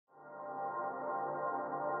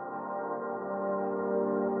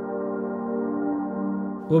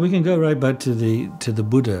Well, we can go right back to the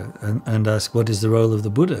Buddha and ask what is the role of the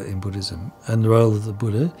Buddha in Buddhism. And the role of the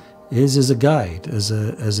Buddha is as a guide, as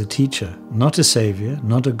a teacher, not a savior,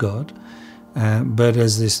 not a god, but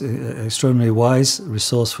as this extraordinarily wise,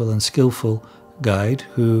 resourceful and skillful guide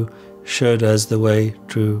who showed us the way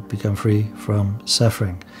to become free from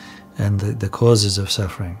suffering and the causes of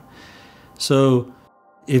suffering. So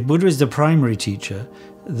if Buddha is the primary teacher,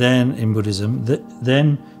 then in Buddhism,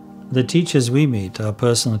 then the teachers we meet, our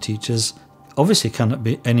personal teachers, obviously cannot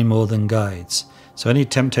be any more than guides. So any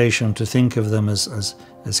temptation to think of them as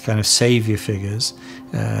kind of savior figures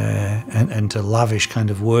and to lavish kind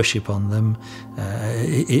of worship on them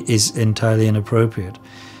is entirely inappropriate.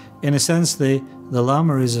 In a sense, the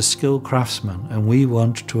lama is a skilled craftsman, and we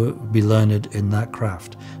want to be learned in that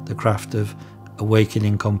craft, the craft of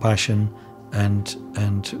awakening compassion and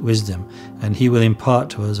wisdom. And he will impart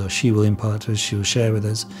to us, or she will impart to us, she will share with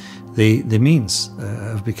us the means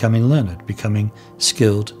of becoming learned, becoming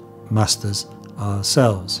skilled masters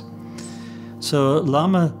ourselves. So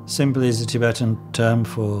lama simply is a Tibetan term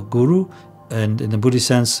for guru, and in the Buddhist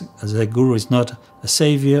sense, as a guru is not a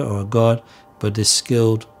savior or a god, but a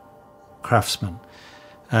skilled craftsman.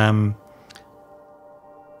 But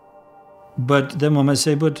then one might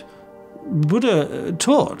say, but Buddha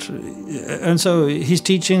taught, and so his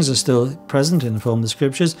teachings are still present in the form of the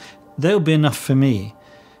scriptures. They'll be enough for me.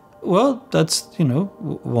 Well, that's,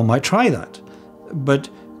 one might try that.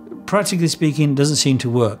 But practically speaking, it doesn't seem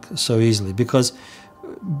to work so easily, because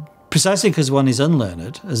precisely because one is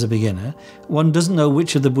unlearned as a beginner, one doesn't know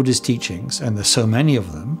which of the Buddha's teachings, and there's so many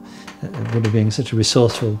of them, Buddha being such a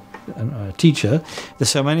resourceful teacher,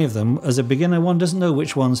 there's so many of them, as a beginner one doesn't know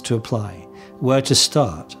which ones to apply, where to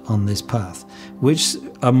start on this path, which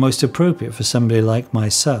are most appropriate for somebody like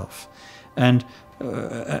myself, and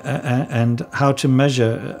how to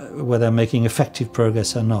measure whether I'm making effective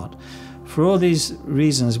progress or not. For all these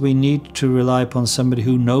reasons, we need to rely upon somebody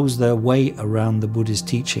who knows their way around the Buddhist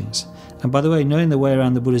teachings. And by the way, knowing the way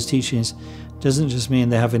around the Buddhist teachings doesn't just mean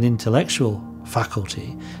they have an intellectual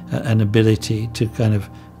faculty, an ability to kind of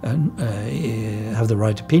have the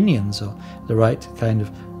right opinions or the right kind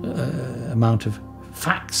of amount of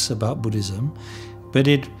facts about Buddhism, but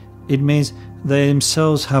it means they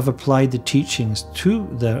themselves have applied the teachings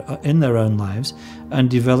in their own lives and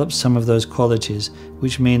developed some of those qualities,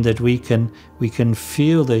 which mean that we can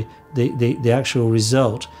feel the actual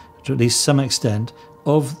result, to at least some extent,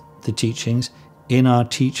 of the teachings in our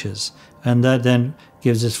teachers, and that then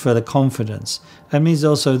gives us further confidence. That means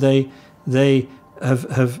also they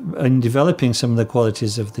have in developing some of the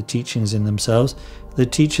qualities of the teachings in themselves, the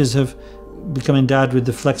teachers have become endowed with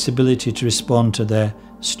the flexibility to respond to their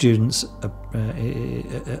students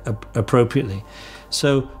appropriately.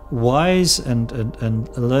 So wise and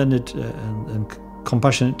learned and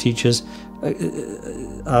compassionate teachers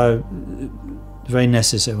are very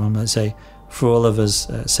necessary, one might say, for all of us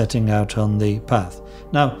setting out on the path.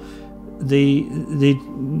 Now,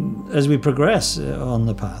 as we progress on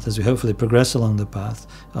the path, as we hopefully progress along the path,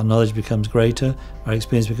 our knowledge becomes greater, our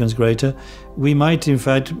experience becomes greater. We might, in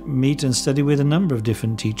fact, meet and study with a number of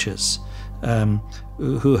different teachers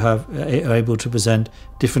who are able to present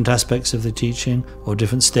different aspects of the teaching or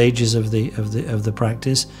different stages of the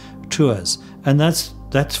practice to us, and that's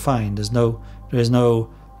fine. There's no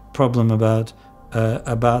problem about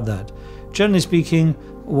that. Generally speaking,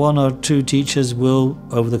 one or two teachers will,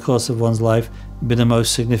 over the course of one's life, be the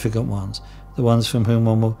most significant ones, the ones from whom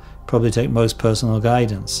one will probably take most personal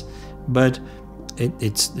guidance. But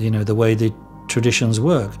it's the way the traditions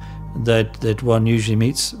work, that one usually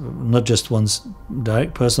meets not just one's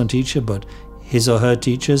direct personal teacher, but his or her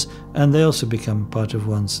teachers, and they also become part of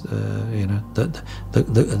one's, the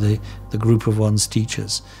group of one's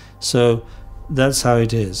teachers. So that's how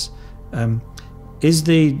it is. What is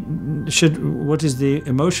the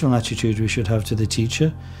emotional attitude we should have to the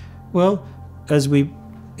teacher? Well, as we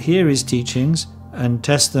hear his teachings and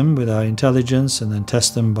test them with our intelligence, and then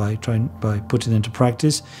test them by putting into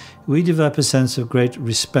practice, we develop a sense of great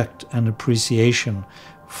respect and appreciation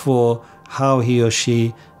for how he or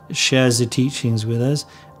she shares the teachings with us,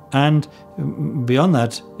 and beyond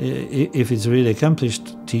that, if it's a really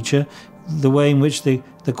accomplished teacher, the way in which the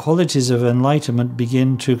qualities of enlightenment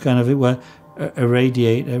begin to kind of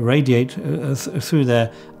radiate through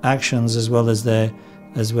their actions as well as their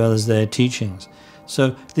teachings.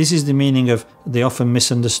 So this is the meaning of the often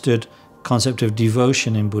misunderstood concept of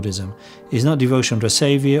devotion in Buddhism. It's not devotion to a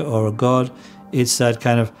savior or a god. It's that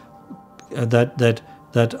kind of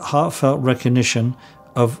that heartfelt recognition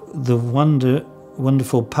of the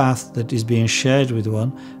wonderful path that is being shared with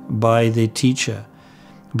one by the teacher.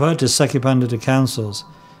 But as Sakyapanda counsels,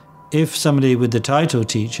 if somebody with the title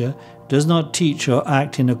teacher does not teach or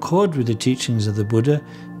act in accord with the teachings of the Buddha,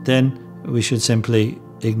 then we should simply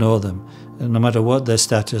ignore them. And no matter what their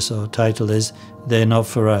status or title is, they're not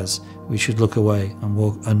for us. We should look away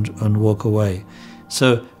and walk away.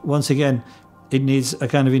 So once again, it needs a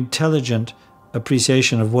kind of intelligent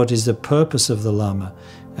appreciation of what is the purpose of the Lama,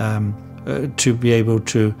 to be able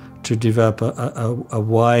to develop a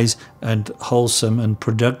wise and wholesome and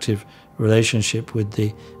productive relationship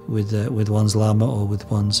with one's Lama or with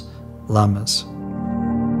one's Lamas.